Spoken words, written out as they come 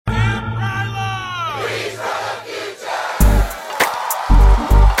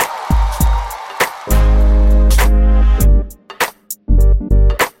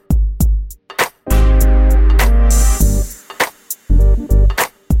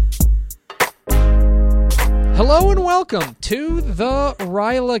Hello and welcome to the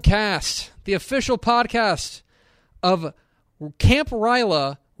Ryla Cast, the official podcast of Camp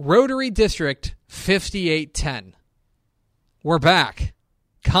Ryla Rotary District 5810. We're back,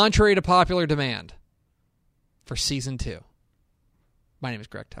 contrary to popular demand, for Season 2. My name is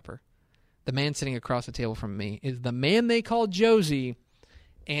Greg Tepper. The man sitting across the table from me is the man they call Josie,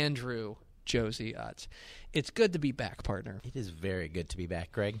 Andrew Josie Utz. It's good to be back, partner. It is very good to be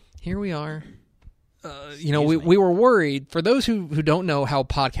back, Greg. Here we are. We were worried. For those who don't know how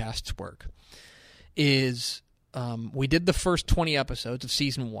podcasts work, is we did the first 20 episodes of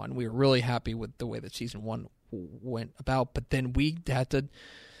Season 1. We were really happy with the way that Season 1 went about, but then we had to,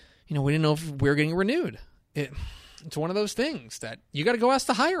 we didn't know if we were getting renewed. It's one of those things that you got to go ask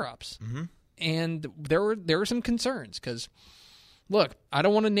the higher-ups. Mm-hmm. And there were some concerns because, look, I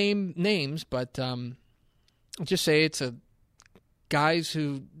don't want to name names, but I'll just say it's a guys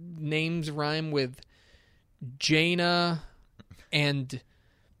who names rhyme with Jaina and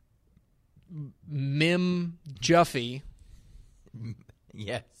Mim Juffy.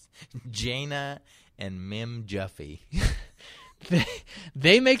 Yes, Jaina and Mim Juffy.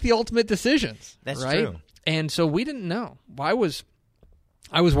 They make the ultimate decisions. That's right? true. And so we didn't know. I was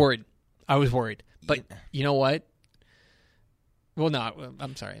worried. But you know what? Well, no,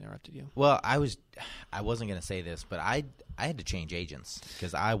 I'm sorry I interrupted you. Well, I wasn't going to say this, but I had to change agents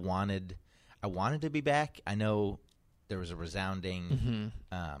because I wanted to be back. I know there was a resounding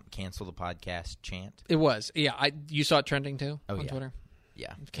cancel the podcast chant. It was. Yeah, you saw it trending too on Twitter?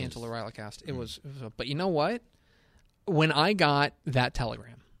 Yeah. Cancel the Rylacast. It was but you know what? When I got that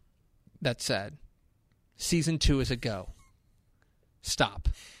telegram that said Season 2 is a go. Stop.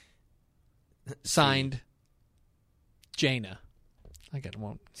 Signed Jaina. I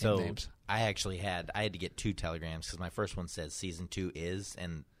won't name names. I had to get 2 telegrams because my first one says Season 2 is,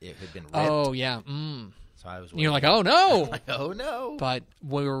 and it had been ripped. Oh, yeah. So I was. You're like, oh, no. Like, oh, no. But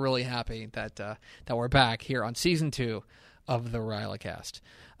we were really happy that we're back here on Season 2 of the Rylacast.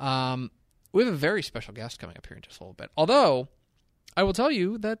 We have a very special guest coming up here in just a little bit. Although, I will tell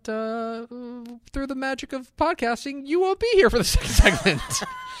you that through the magic of podcasting, you won't be here for the second segment.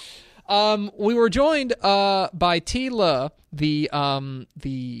 We were joined by T. La, the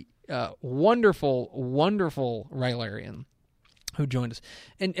wonderful, wonderful Rylarian who joined us,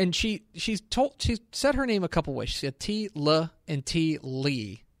 and she said her name a couple ways. She said T. La and T.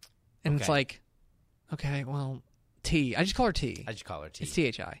 Lee, and It's like, okay, well, T. I just call her T. It's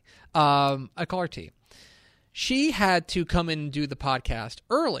THI. I call her T. She had to come in and do the podcast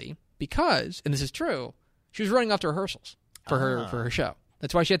early because, and this is true, she was running off to rehearsals for her show.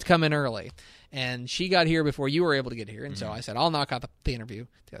 That's why she had to come in early. And she got here before you were able to get here. And so I said, I'll knock out the interview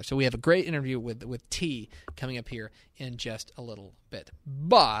together. So we have a great interview with T coming up here in just a little bit.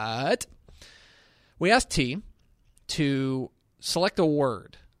 But we asked T to select a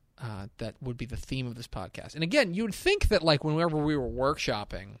word that would be the theme of this podcast. And again, you would think that like whenever we were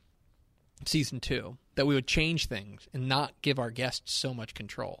workshopping Season 2, that we would change things and not give our guests so much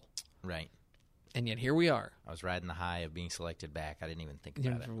control. Right. And yet here we are. I was riding the high of being selected back. I didn't even think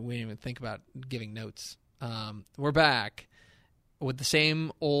about it. We didn't even think about giving notes. We're back with the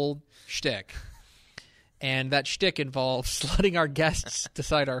same old shtick. And that shtick involves letting our guests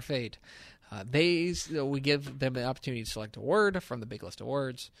decide our fate. We give them the opportunity to select a word from the big list of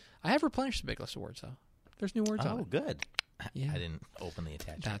words. I have replenished the big list of words, though. There's new words on it. Oh, good. Yeah. I didn't open the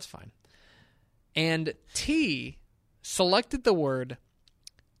attachment. That's fine. And T selected the word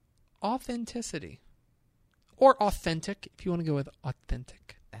authenticity. Or authentic, if you want to go with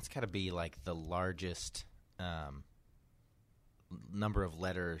authentic. That's got to be like the largest number of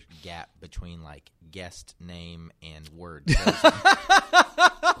letter gap between like guest name and word.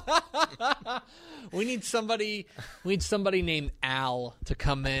 We need somebody named Al to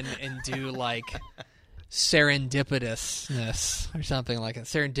come in and do like serendipitousness or something like that.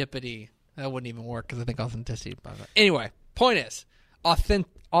 Serendipity. That wouldn't even work because I think authenticity. Anyway, point is,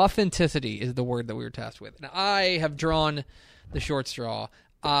 authenticity is the word that we were tasked with. And I have drawn the short straw.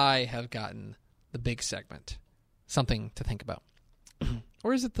 I have gotten the big segment. Something to think about.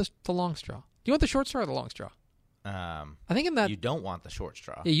 Or is it the long straw? Do you want the short straw or the long straw? I think in that you don't want the short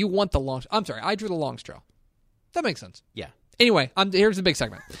straw. Yeah, you want the long. I'm sorry, I drew the long straw. That makes sense. Yeah. Anyway, here's the big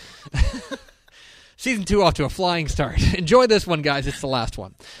segment. Season 2 off to a flying start. Enjoy this one, guys. It's the last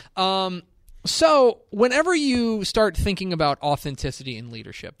one. So whenever you start thinking about authenticity in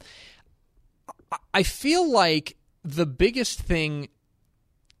leadership, I feel like the biggest thing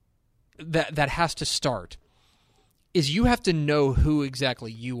that has to start is you have to know who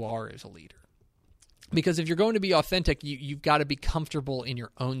exactly you are as a leader. Because if you're going to be authentic, you've got to be comfortable in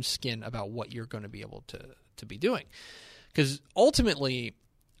your own skin about what you're going to be able to to be doing. Because ultimately,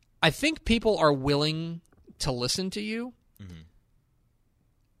 I think people are willing to listen to you,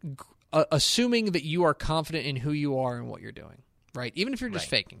 assuming that you are confident in who you are and what you're doing, right? Even if you're just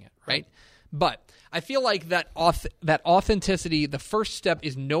faking it, right? But I feel like that authenticity, the first step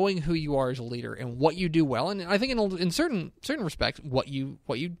is knowing who you are as a leader and what you do well, and I think in certain respects, what you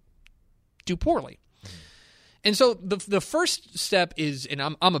do poorly. And so the first step is, and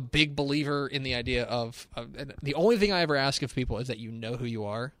I'm a big believer in the idea of the only thing I ever ask of people is that you know who you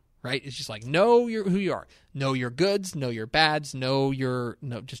are, right? It's just like know who you are, know your goods, know your bads,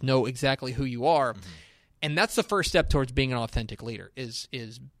 just know exactly who you are, and that's the first step towards being an authentic leader is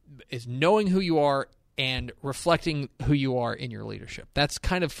knowing who you are and reflecting who you are in your leadership. That's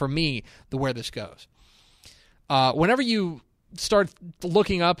kind of for me where this goes. Whenever you start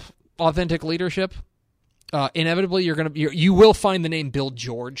looking up authentic leadership, inevitably you will find the name Bill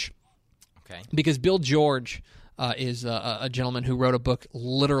George. Okay. Because Bill George is a gentleman who wrote a book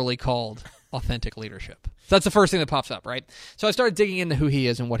literally called Authentic Leadership. So that's the first thing that pops up, right? So I started digging into who he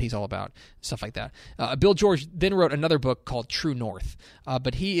is and what he's all about, stuff like that. Bill George then wrote another book called True North,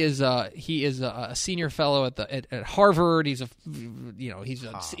 but he is a senior fellow at Harvard. He's one of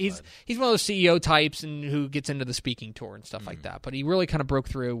those CEO types and who gets into the speaking tour and stuff like that. But he really kind of broke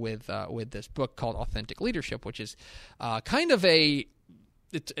through with this book called Authentic Leadership, which is kind of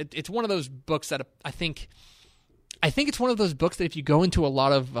it's one of those books that I think it's one of those books that if you go into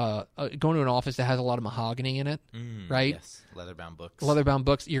go into an office that has a lot of mahogany in it, right? Yes, leather-bound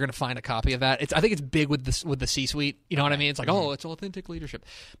books, you're going to find a copy of that. I think it's big with the C-suite. You know what I mean? It's like, it's authentic leadership.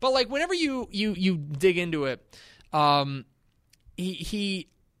 But like whenever you dig into it, he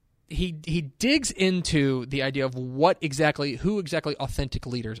digs into the idea of who exactly authentic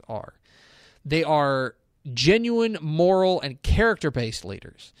leaders are. They are genuine, moral, and character-based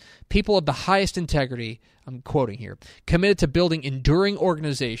leaders, people of the highest integrity, I'm quoting here, committed to building enduring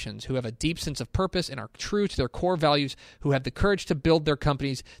organizations who have a deep sense of purpose and are true to their core values, who have the courage to build their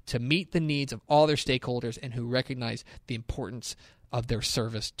companies to meet the needs of all their stakeholders, and who recognize the importance of their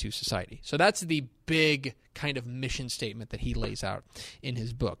service to society. So that's the big kind of mission statement that he lays out in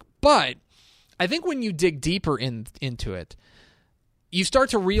his book. But I think when you dig deeper into it, you start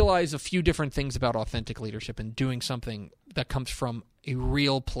to realize a few different things about authentic leadership and doing something that comes from a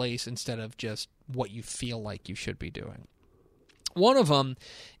real place instead of just what you feel like you should be doing. One of them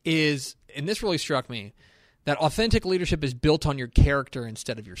is, and this really struck me, that authentic leadership is built on your character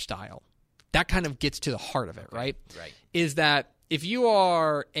instead of your style. That kind of gets to the heart of it, right? Right. Is that if you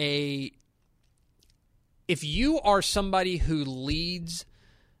are somebody who leads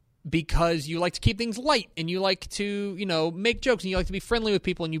because you like to keep things light and you like to, make jokes and you like to be friendly with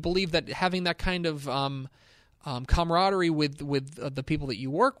people and you believe that having that kind of camaraderie with the people that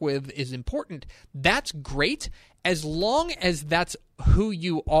you work with is important, that's great as long as that's who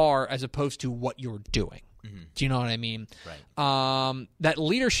you are as opposed to what you're doing. Mm-hmm. Do you know what I mean? Right. That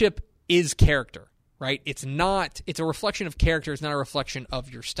leadership is character, right? It's a reflection of character. It's not a reflection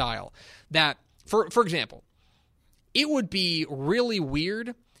of your style. That, for example, it would be really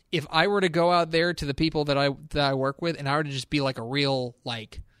weird if I were to go out there to the people that I work with and I were to just be like a real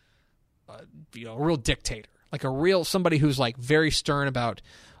real dictator, like somebody who's like very stern about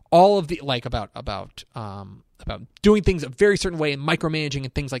all of the about doing things a very certain way and micromanaging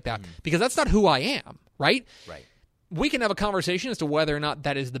and things like that, because that's not who I am, right? Right. We can have a conversation as to whether or not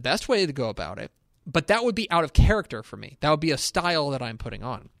that is the best way to go about it, but that would be out of character for me. That would be a style that I'm putting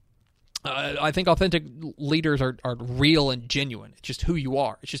on. I think authentic leaders are real and genuine. It's just who you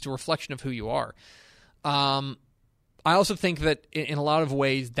are. It's just a reflection of who you are. I also think that in a lot of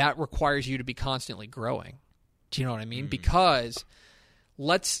ways that requires you to be constantly growing. Do you know what I mean? Because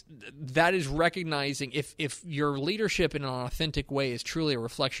that is recognizing if your leadership in an authentic way is truly a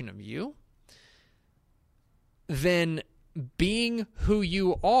reflection of you, then being who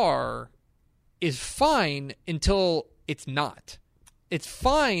you are is fine until it's not. It's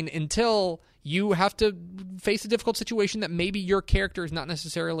fine until you have to face a difficult situation that maybe your character is not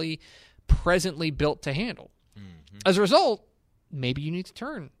necessarily presently built to handle. Mm-hmm. As a result, maybe you need to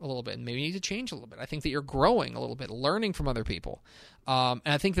turn a little bit, and maybe you need to change a little bit. I think that you're growing a little bit, learning from other people, and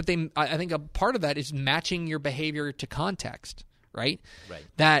I think that I think a part of that is matching your behavior to context. Right. Right.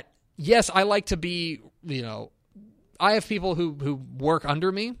 That yes, I like to be. I have people who work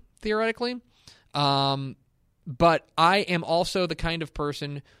under me theoretically. But I am also the kind of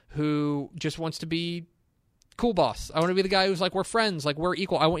person who just wants to be cool boss. I want to be the guy who's like, we're friends, like we're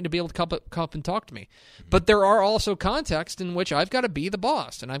equal. I want you to be able to come up and talk to me. Mm-hmm. But there are also contexts in which I've got to be the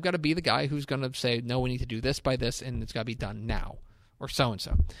boss, and I've got to be the guy who's going to say, no, we need to do this by this, and it's got to be done now, or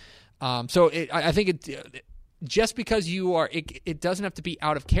so-and-so. I think just because you are, it doesn't have to be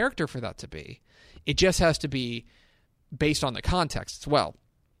out of character for that to be. It just has to be based on the context as well.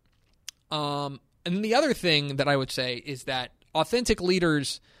 And the other thing that I would say is that authentic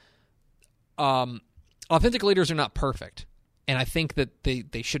leaders are not perfect. And I think that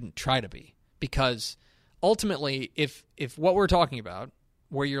they shouldn't try to be, because ultimately, if what we're talking about,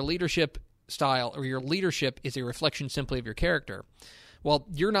 where your leadership style or your leadership is a reflection simply of your character, well,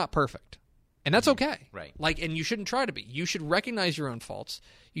 you're not perfect. And that's okay. Right. And you shouldn't try to be. You should recognize your own faults.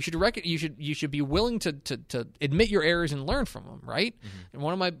 You should be willing to admit your errors and learn from them, right? Mm-hmm. And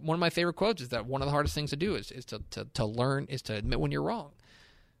one of my favorite quotes is that one of the hardest things to do is to learn, is to admit when you're wrong.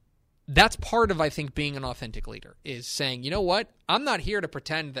 That's part of, I think, being an authentic leader, is saying, you know what? I'm not here to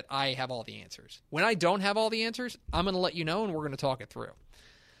pretend that I have all the answers. When I don't have all the answers, I'm going to let you know, and we're going to talk it through.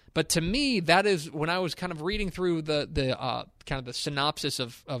 But to me, that is, when I was kind of reading through the kind of the synopsis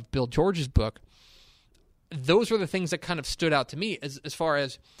of Bill George's book, those were the things that kind of stood out to me as far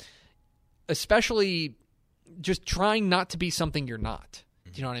as, especially just trying not to be something you're not.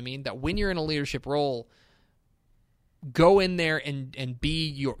 Do you know what I mean? That when you're in a leadership role, go in there and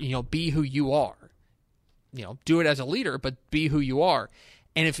be be who you are. Do it as a leader, but be who you are.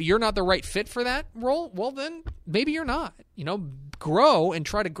 And if you're not the right fit for that role, well, then maybe you're not. Grow and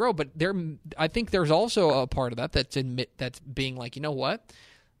try to grow. But I think there's also a part of that that's being like, you know what?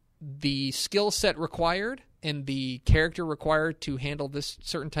 The skill set required and the character required to handle this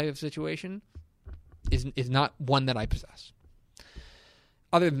certain type of situation is not one that I possess.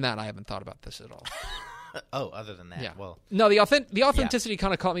 Other than that, I haven't thought about this at all. Oh, other than that, yeah. Well, no, the authenticity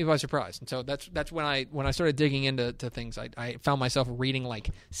kind of caught me by surprise, and so that's when I started digging into things. I found myself reading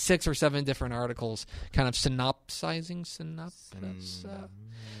like 6 or 7 different articles, kind of summarizing.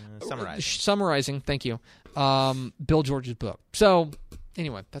 Thank you, Bill George's book. So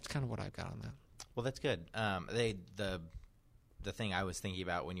anyway, that's kind of what I've got on that. Well, that's good. The thing I was thinking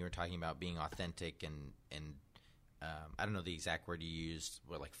about when you were talking about being authentic and I don't know the exact word you used,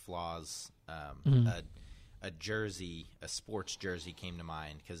 like flaws. A sports jersey came to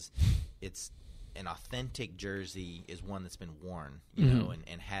mind, because it's an authentic jersey is one that's been worn,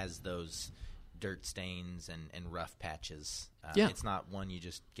 and has those dirt stains and rough patches. It's not one you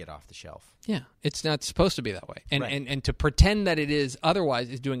just get off the shelf. Yeah, it's not supposed to be that way, and right. and to pretend that it is otherwise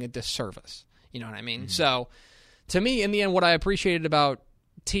is doing a disservice. You know what I mean? Mm-hmm. So, to me, in the end, what I appreciated about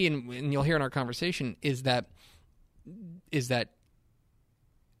T, and you'll hear in our conversation, is that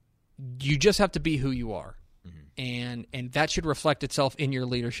you just have to be who you are. Mm-hmm. And that should reflect itself in your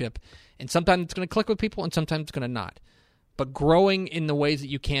leadership. And sometimes it's going to click with people, and sometimes it's going to not. But growing in the ways that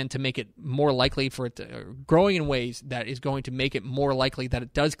you can to make it more likely growing in ways that is going to make it more likely that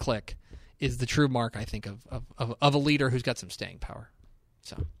it does click is the true mark, I think, of a leader who's got some staying power.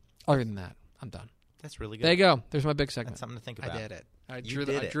 So, other than that, I'm done. That's really good. There you go. There's my big segment. That's something to think about. I did it. I drew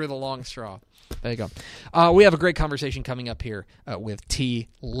the long straw. There you go. We have a great conversation coming up here with T.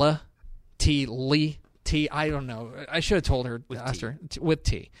 I don't know. I should have told her. Asked her with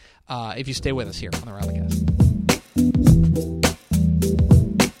T. If you stay with us here on the Rallycast.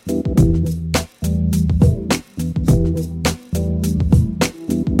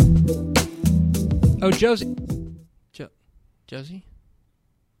 Oh,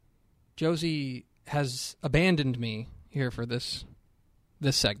 Josie has abandoned me here for this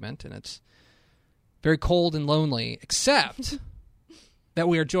segment, and it's very cold and lonely, except that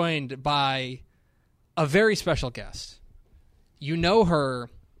we are joined by a very special guest. You know her.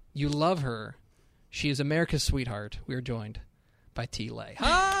 You love her. She is America's sweetheart. We are joined by T. Lay.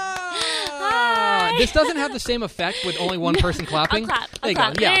 Hi. This doesn't have the same effect with only one person clapping. I'll clap. There you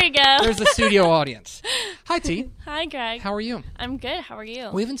go. Yeah. There you go. There's the studio audience. Hi, T. Hi, Greg. How are you? I'm good. How are you?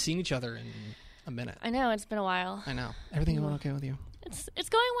 We haven't seen each other in a minute. I know. It's been a while. I know. Everything going okay with you? It's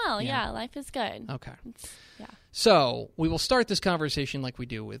going well. Yeah. Life is good. Okay. Yeah. So we will start this conversation like we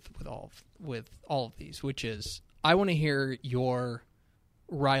do with all of these, which is I want to hear your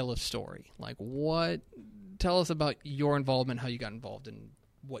Ryla story. Like, tell us about your involvement, how you got involved, and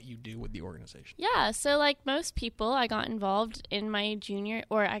what you do with the organization. Yeah, so like most people, I got involved in my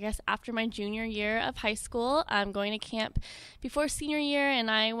after my junior year of high school. I'm going to camp before senior year,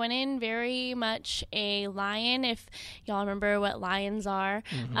 and I went in very much a Lion, if y'all remember what Lions are.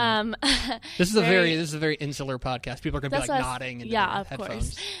 Mm-hmm. This is a very insular podcast. People are going to be like nodding into their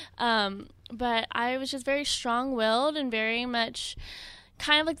headphones. Course. But I was just very strong-willed and very much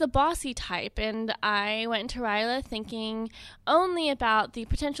kind of like the bossy type, and I went into Ryla thinking only about the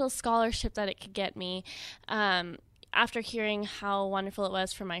potential scholarship that it could get me. After hearing how wonderful it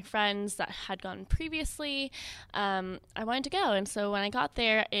was for my friends that had gone previously, I wanted to go. And so when I got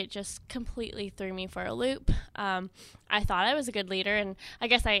there, it just completely threw me for a loop. I thought I was a good leader, and I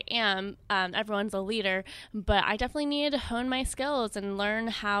guess I am. Everyone's a leader, but I definitely needed to hone my skills and learn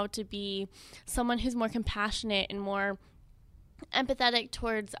how to be someone who's more compassionate and more empathetic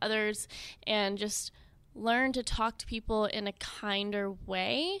towards others, and just learn to talk to people in a kinder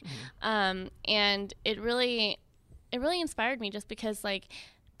way. And it really inspired me, just because like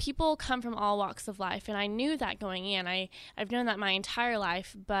people come from all walks of life, and I knew that going in. I've known that my entire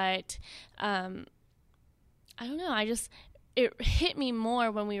life, but I don't know, it hit me more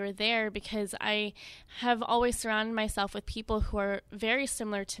when we were there, because I have always surrounded myself with people who are very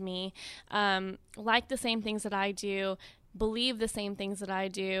similar to me, like the same things that I do, believe the same things that I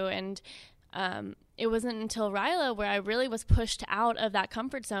do. And it wasn't until Ryla where I really was pushed out of that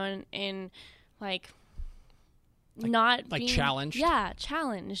comfort zone and not being challenged. Yeah,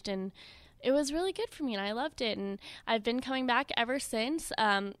 challenged. And it was really good for me, and I loved it. And I've been coming back ever since.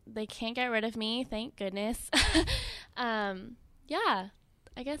 They can't get rid of me, thank goodness. Yeah,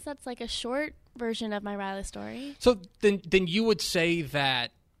 I guess that's like a short version of my Ryla story. So then you would say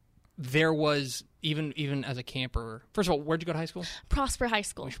that there was, even as a camper, first of all, where'd you go to high school? Prosper High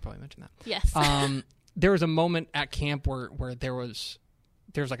School. We should probably mention that. Yes. There was a moment at camp where there was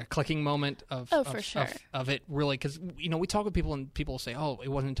like a clicking moment of it, really, because we talk with people, and people say, oh, it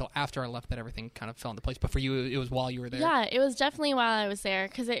wasn't until after I left that everything kind of fell into place. But for you, it was while you were there. Yeah, it was definitely while I was there,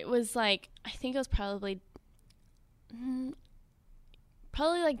 because it was like, I think it was probably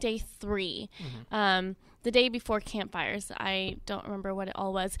like day 3, the day before campfires. I don't remember what it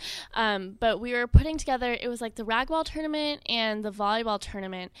all was, but we were putting together, it was like the ragdoll tournament and the volleyball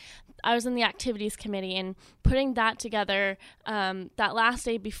tournament. I was in the activities committee, and putting that together, that last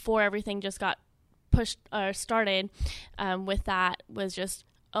day before everything just got pushed or started, with that was just,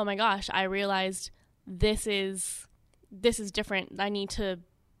 oh my gosh, I realized this is different. I need to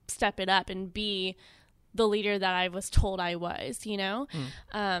step it up and be the leader that I was told I was,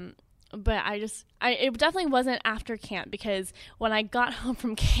 but it definitely wasn't after camp, because when I got home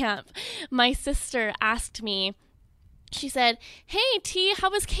from camp, my sister asked me, she said, "Hey, T, how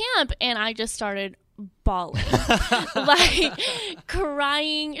was camp?" And I just started bawling, like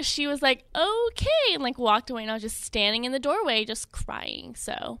crying. She was like, "Okay," and like walked away, and I was just standing in the doorway, just crying.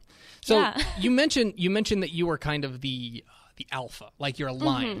 So yeah. you mentioned that you were kind of the alpha, like you're a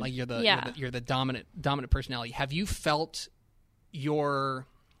lion, like you're the dominant personality. Have you felt your,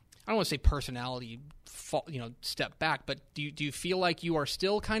 I don't want to say personality, step back, but do you feel like you are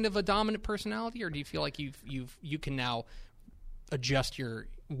still kind of a dominant personality, or do you feel like you can now adjust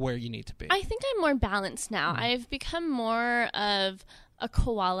where you need to be? I think I'm more balanced now. I've become more of a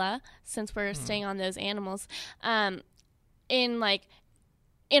koala, since we're staying on those animals. In like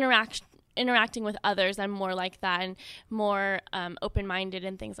interacting with others, I'm more like that, and more open-minded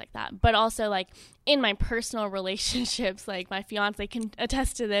and things like that. But also, like, in my personal relationships, like my fiance can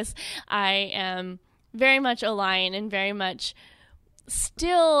attest to this, I am very much a lion, and very much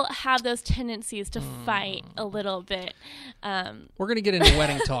still have those tendencies to fight a little bit. We're going to get into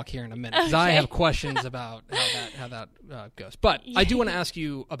wedding talk here in a minute, because I have questions about how that goes. But I do want to ask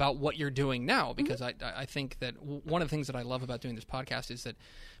you about what you're doing now, because I think that one of the things that I love about doing this podcast is that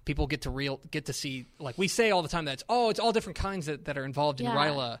people get to see, like we say all the time, that it's all different kinds that are involved in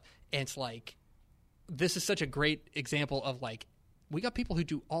Ryla, and it's like, this is such a great example of, like, we got people who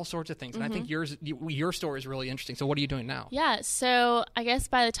do all sorts of things, and I think your story is really interesting. So what are you doing now? Yeah, so I guess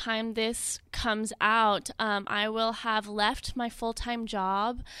by the time this comes out, I will have left my full-time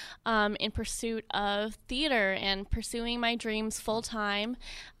job in pursuit of theater and pursuing my dreams full-time,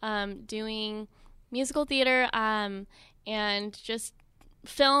 doing musical theater and just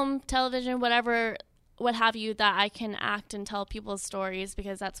film, television, whatever, what have you, that I can act and tell people's stories,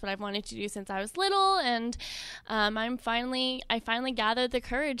 because that's what I've wanted to do since I was little. And I finally gathered the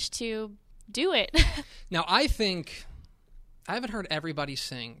courage to do it. Now, I haven't heard everybody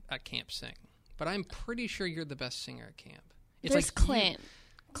sing at camp sing, but I'm pretty sure you're the best singer at camp. It's There's like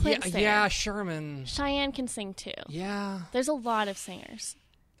Clint. Yeah, Sherman. Cheyenne can sing too. Yeah. There's a lot of singers.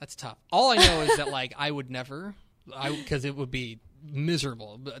 That's tough. All I know is that, like, I would never, because it would be a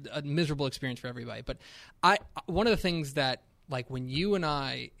miserable experience for everybody. But one of the things that, like, when you and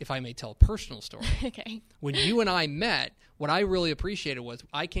I, if I may tell a personal story, okay, when you and I met, what I really appreciated was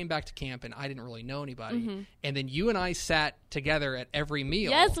I came back to camp and I didn't really know anybody, and then you and I sat together at every meal.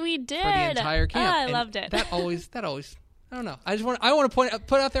 Yes, we did, for the entire camp. I loved it. That always. I don't know. I want to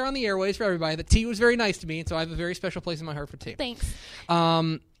put out there on the airways for everybody that T was very nice to me, and so I have a very special place in my heart for T. Thanks.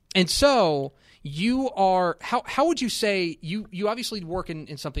 And so you are, how would you say, you obviously work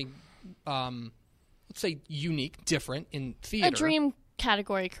in something, let's say, unique, different in theater. A dream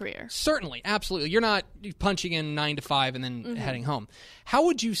category career. Certainly, absolutely. You're not punching in 9 to 5 and then heading home. How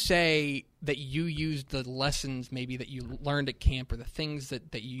would you say that you used the lessons maybe that you learned at camp or the things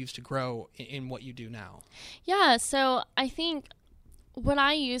that you used to grow in what you do now? Yeah, so I think what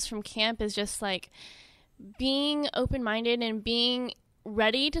I use from camp is just like being open-minded and being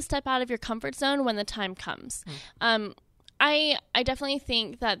ready to step out of your comfort zone when the time comes. I definitely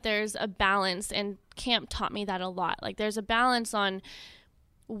think that there's a balance, and camp taught me that a lot. Like, there's a balance on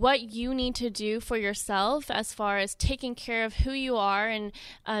what you need to do for yourself as far as taking care of who you are and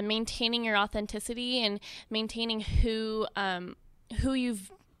maintaining your authenticity and maintaining who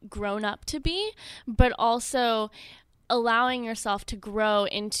you've grown up to be, but also allowing yourself to grow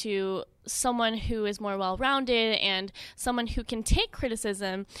into someone who is more well-rounded and someone who can take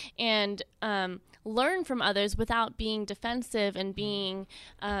criticism and learn from others without being defensive and being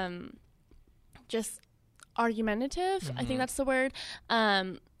just argumentative. I think that's the word,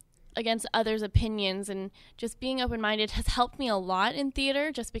 against others' opinions, and just being open-minded has helped me a lot in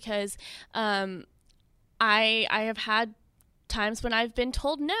theater, just because I have had times when I've been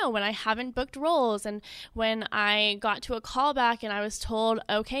told no, when I haven't booked roles, and when I got to a callback and I was told,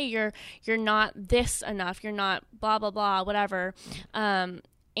 okay, you're not this enough, you're not blah blah blah, whatever,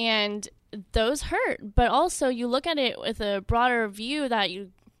 and those hurt. But also you look at it with a broader view that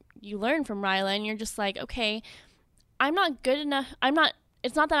you learn from Ryla, and you're just like, okay, I'm not good enough.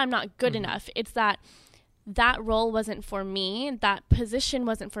 It's not that I'm not good enough. It's that role wasn't for me. That position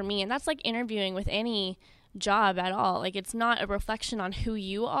wasn't for me. And that's like interviewing with any job at all. Like, it's not a reflection on who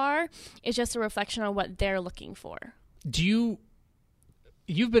you are. It's just a reflection on what they're looking for. You've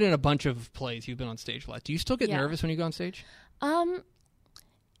been in a bunch of plays. You've been on stage a lot. Do you still get nervous when you go on stage?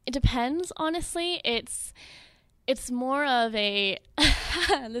 It depends, honestly. It's more of a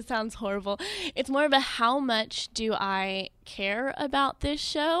this sounds horrible. It's more of a how much do I care about this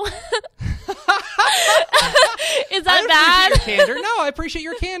show? Is that bad? Appreciate your candor. No, I appreciate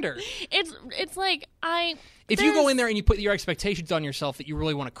your candor. It's like if you go in there and you put your expectations on yourself that you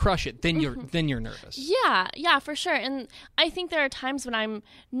really want to crush it, then you're nervous. Yeah, for sure. And I think there are times when I'm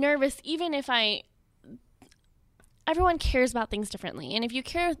nervous, even if everyone cares about things differently. And if you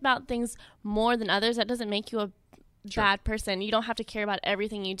care about things more than others, that doesn't make you a bad person. You don't have to care about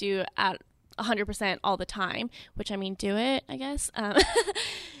everything you do at 100% all the time, which, I mean, do it, I guess.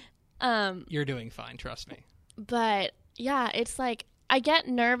 You're doing fine, trust me. But yeah, it's like I get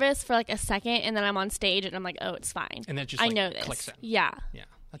nervous for like a second, and then I'm on stage and I'm like, oh, it's fine. And then just I know this. Clicks in. Yeah,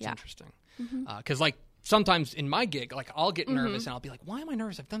 that's interesting. Because like sometimes in my gig, like I'll get nervous and I'll be like, why am I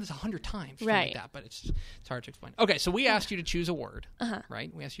nervous? I've done this 100 times. Right. Like that, but it's hard to explain. Okay, so we asked you to choose a word,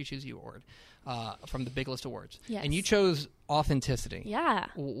 right? We asked you to choose a word from the big list of words. Yes. And you chose authenticity. Yeah.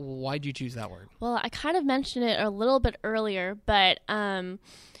 Why'd you choose that word? Well, I kind of mentioned it a little bit earlier, but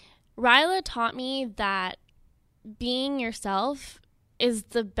Ryla taught me that being yourself is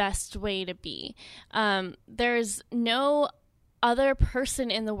the best way to be. There's no other person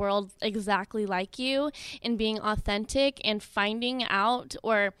in the world exactly like you, and being authentic and finding out,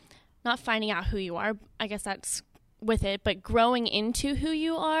 or not finding out who you are, I guess that's with it, but growing into who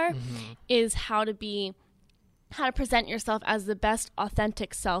you are is how to present yourself as the best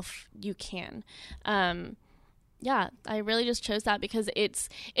authentic self you can. Yeah, I really just chose that because it's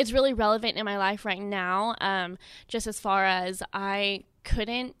really relevant in my life right now. Just as far as I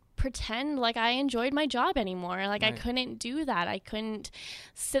couldn't pretend like I enjoyed my job anymore. Like, right. I couldn't do that. I couldn't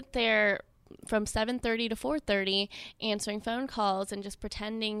sit there from 7:30 to 4:30 answering phone calls and just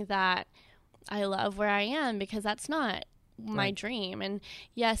pretending that I love where I am, because that's not my dream. And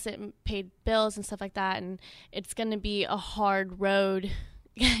yes, it paid bills and stuff like that, and it's going to be a hard road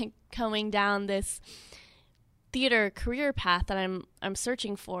going down this theater career path that I'm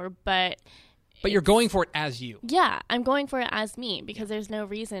searching for, but you're going for it as you. Yeah, I'm going for it as me, because there's no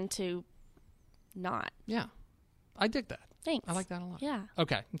reason to not. Yeah, I dig that. Thanks. I like that a lot. Yeah.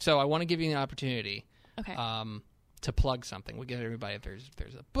 Okay, so I want to give you an opportunity. Okay. To plug something. We give everybody, if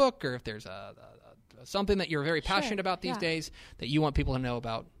there's a book, or if there's a something that you're very passionate about these days that you want people to know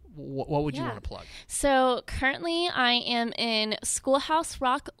about. What would you want to plug? So currently I am in Schoolhouse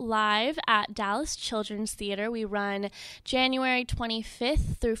Rock Live at Dallas Children's Theater. We run January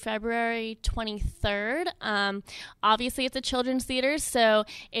 25th through February 23rd. Obviously, it's a children's theater, so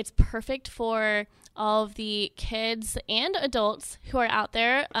it's perfect for all of the kids and adults who are out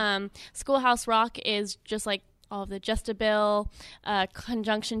there. Schoolhouse Rock is just like all of the Just a Bill,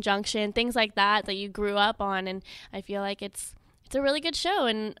 Conjunction Junction, things like that you grew up on, and I feel like it's it's a really good show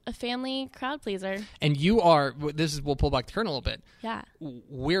and a family crowd pleaser. And you are. We'll pull back the curtain a little bit. Yeah.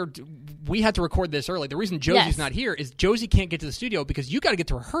 We had to record this early. The reason Josie's not here is Josie can't get to the studio because you got to get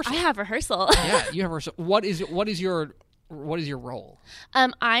to rehearsal. I have rehearsal. Yeah, you have rehearsal. What is your role?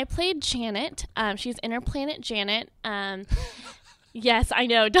 I played Janet. She's Interplanet Janet. Yes, I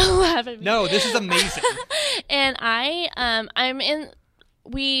know. Don't laugh at me. No, this is amazing. And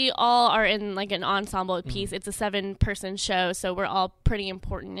we all are in like an ensemble piece. It's a 7-person show, so we're all pretty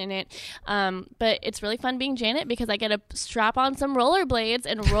important in it. But it's really fun being Janet because I get to strap on some rollerblades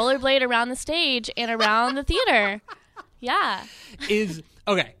and rollerblade around the stage and around the theater. Yeah.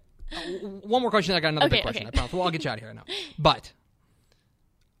 Okay. One more question. I got another big question. Okay. I promise. Well, I'll get you out of here. I know. But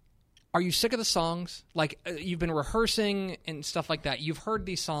are you sick of the songs? Like, you've been rehearsing and stuff like that. You've heard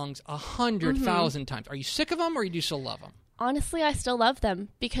these songs 100,000 times. Are you sick of them, or do you still love them? Honestly, I still love them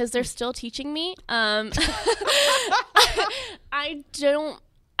because they're still teaching me. I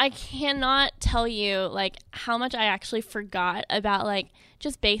cannot tell you like how much I actually forgot about like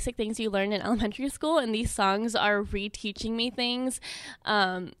just basic things you learned in elementary school, and these songs are reteaching me things.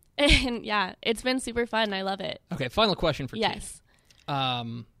 And yeah, it's been super fun. I love it. Okay, final question for Yes.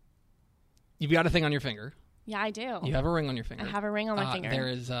 T. You've got a thing on your finger. Yeah, I do. You have a ring on your finger. I have a ring on my finger. There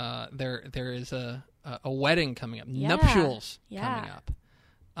is there is a wedding coming up. Yeah. Nuptials Yeah. coming up.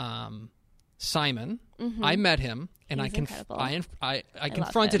 Simon, Mm-hmm. I met him and He's incredible. I love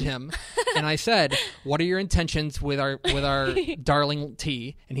confronted him and I said, "What are your intentions with our darling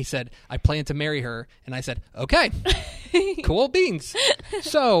T?" And he said, "I plan to marry her." And I said, "Okay, cool beans."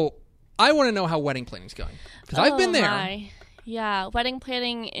 So I want to know how wedding planning's going because I've been there. My. Yeah, wedding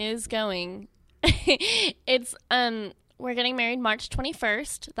planning is going. It's we're getting married March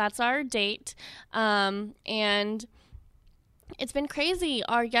 21st. That's our date. And it's been crazy.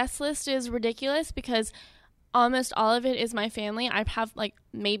 Our guest list is ridiculous because almost all of it is my family. I have like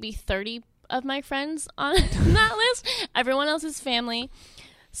maybe 30 of my friends on that list. Everyone else is family.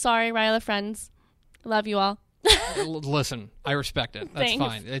 Sorry, Ryla friends. Love you all. Listen, I respect it. That's Thanks.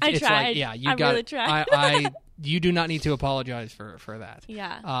 fine. I tried. Like, yeah, you I got really it. tried. You do not need to apologize for that.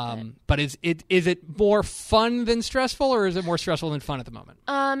 Yeah. But is it more fun than stressful, or is it more stressful than fun at the moment?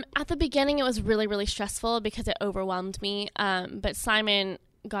 At the beginning, it was really, really stressful because it overwhelmed me. But Simon,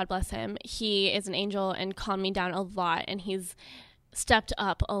 God bless him, he is an angel and calmed me down a lot, and he's stepped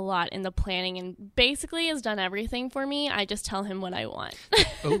up a lot in the planning and basically has done everything for me. I just tell him what I want.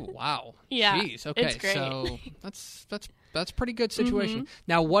 Oh, wow. Yeah. Jeez. Okay. It's great. So that's a pretty good situation.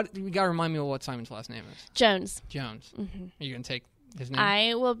 Now, you got to remind me of what Simon's last name is. Jones. Jones. Are you going to take his name?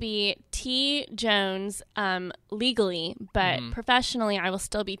 I will be T. Jones legally, but professionally I will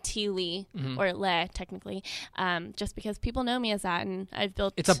still be T. Lee, or Le, technically, just because people know me as that, and I've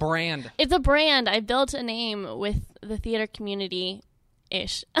built... It's a brand. It's a brand. I've built a name with the theater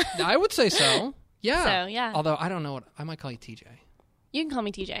community-ish. I would say so. Yeah. So, yeah. Although, I don't know what... I might call you TJ. You can call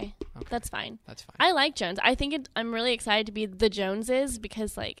me TJ. Okay. That's fine. That's fine. I like Jones. I think I'm really excited to be the Joneses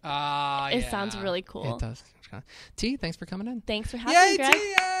because, like, it sounds really cool. It does. T, thanks for coming in. Thanks for having me, Greg.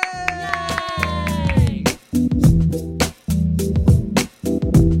 Yay!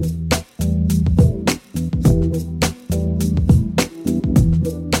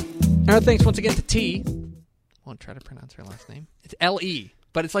 All right, thanks once again to T. I won't try to pronounce her last name. It's L-E.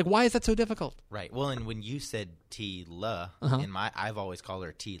 But it's like, why is that so difficult? Right. Well, and when you said T. Le, I've always called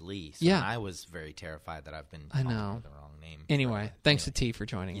her T. Lee. So Yeah. I was very terrified that I've been calling her the wrong name. Anyway, thanks to T for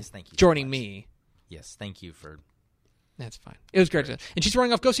joining. Yes, thank you. Joining so much. me. Yes, thank you for... That's fine. It was great. And she's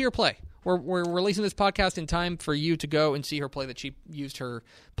running off. Go see her play. We're releasing this podcast in time for you to go and see her play that she used her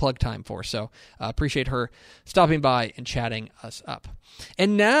plug time for. So appreciate her stopping by and chatting us up.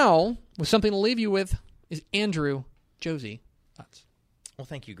 And now, with something to leave you with, is Andrew Josie Utz. Well,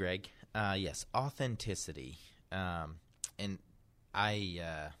 thank you, Greg. Yes, authenticity. And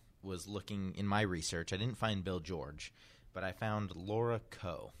I was looking in my research. I didn't find Bill George, but I found Laura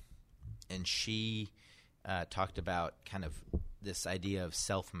Coe. And she talked about kind of this idea of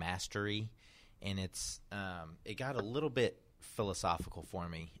self-mastery. And it got a little bit philosophical for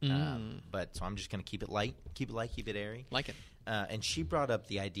me. But so I'm just going to keep it light, keep it airy. Like it. And she brought up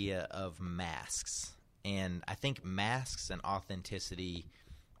the idea of masks. And I think masks and authenticity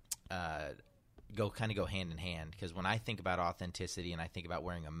go hand in hand, because when I think about authenticity and I think about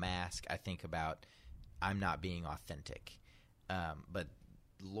wearing a mask, I think about I'm not being authentic. But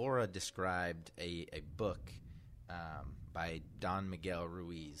Laura described a book by Don Miguel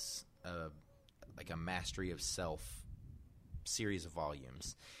Ruiz, like a Mastery of Self series of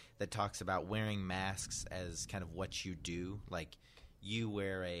volumes that talks about wearing masks as kind of what you do. Like you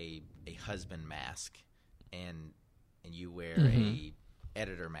wear a husband mask, and and you wear a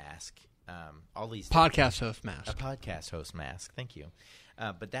editor mask. All these Podcast host mask. A podcast host mask. Thank you.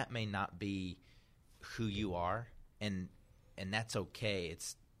 But that may not be who you are, and that's okay.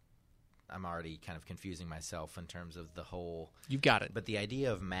 I'm already kind of confusing myself in terms of the whole. You've got it. But the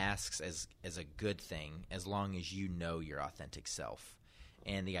idea of masks as a good thing, as long as you know your authentic self,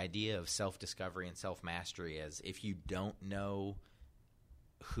 and the idea of self-discovery and self-mastery as if you don't know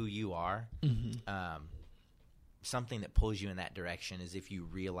who you are, something that pulls you in that direction is if you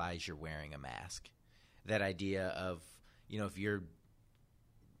realize you're wearing a mask. That idea of, if you're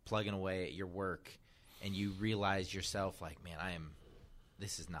plugging away at your work and you realize yourself like, man,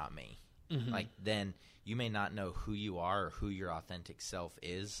 this is not me. Like, then you may not know who you are or who your authentic self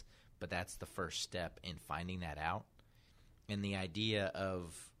is, but that's the first step in finding that out. And the idea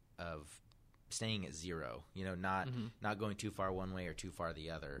of staying at zero, not going too far one way or too far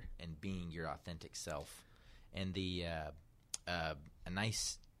the other, and being your authentic self. And the a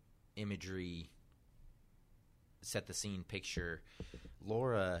nice imagery, set the scene picture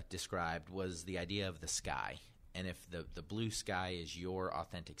Laura described was the idea of the sky. And if the blue sky is your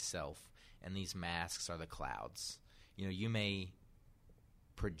authentic self and these masks are the clouds, you may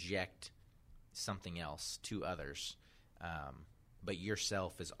project something else to others, but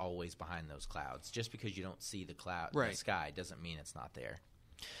yourself is always behind those clouds. Just because you don't see the sky doesn't mean it's not there.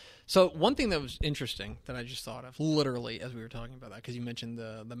 So one thing that was interesting that I just thought of, literally, as we were talking about that, because you mentioned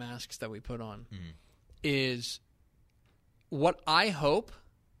the masks that we put on, is what I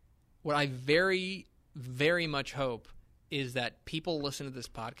very, very much hope is that people listen to this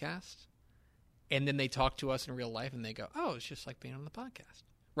podcast and then they talk to us in real life and they go, oh, it's just like being on the podcast,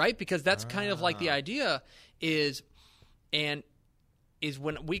 right? Because that's kind of like the idea is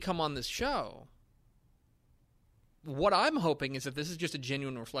when we come on this show, what I'm hoping is that this is just a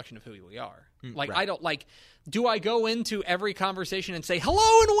genuine reflection of who we are. Like, right. Do I go into every conversation and say,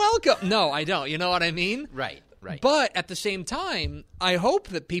 hello and welcome? No, I don't. You know what I mean? Right. But at the same time, I hope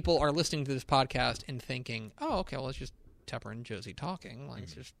that people are listening to this podcast and thinking, oh, okay, well, it's just Tepper and Josie talking. Like,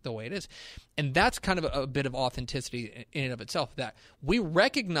 it's just the way it is. And that's kind of a bit of authenticity in and of itself, that we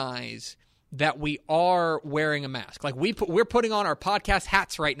recognize that we are wearing a mask. Like, we're putting on our podcast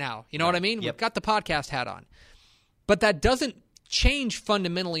hats right now. You know what I mean? Yep. We've got the podcast hat on. But that doesn't change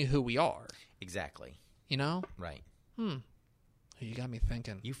fundamentally who we are. Exactly. You know? Right. You got me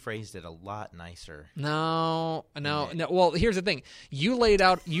thinking. You phrased it a lot nicer. No. Well, here's the thing. You laid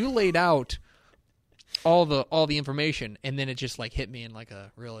out all the information, and then it just like hit me in like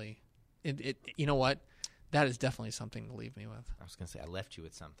a really. You know what? That is definitely something to leave me with. I was going to say I left you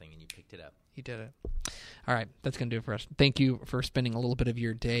with something, and you picked it up. You did it. All right, that's going to do it for us. Thank you for spending a little bit of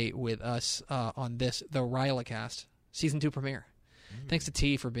your day with us on this, the Rylacast Season 2 premiere. Thanks to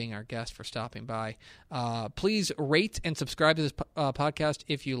T for being our guest, for stopping by. Please rate and subscribe to this podcast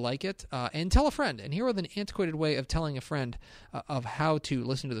if you like it, and tell a friend. And here with an antiquated way of telling a friend of how to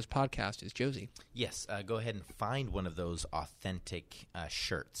listen to this podcast is Josie. Yes, go ahead and find one of those authentic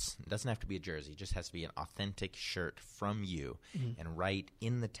shirts. It doesn't have to be a jersey. It just has to be an authentic shirt from you. And write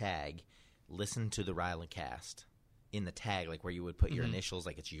in the tag, listen to the Rylacast. In the tag, like where you would put your initials,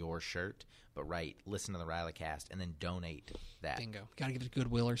 like it's your shirt, but write, listen to the Rylacast, and then donate that. Bingo. Got to give it to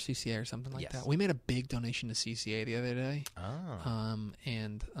Goodwill or CCA or something like that. We made a big donation to CCA the other day.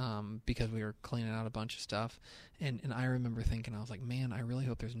 Because we were cleaning out a bunch of stuff. And I remember thinking, I was like, man, I really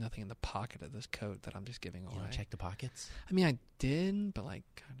hope there's nothing in the pocket of this coat that I'm just giving away. You don't check the pockets? I mean, I did, but like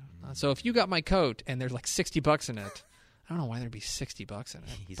kind of not. So if you got my coat and there's like $60 in it, I don't know why there'd be $60 in it.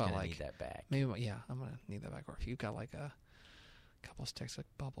 He's but gonna need that back. Maybe, yeah, I'm gonna need that back. Or if you got like a couple of sticks of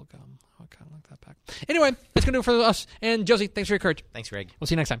bubble gum, I'll kind of like that back. Anyway, that's gonna do it for us. And Josie, thanks for your courage. Thanks, Greg. We'll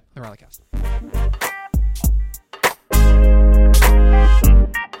see you next time on the Rylacast.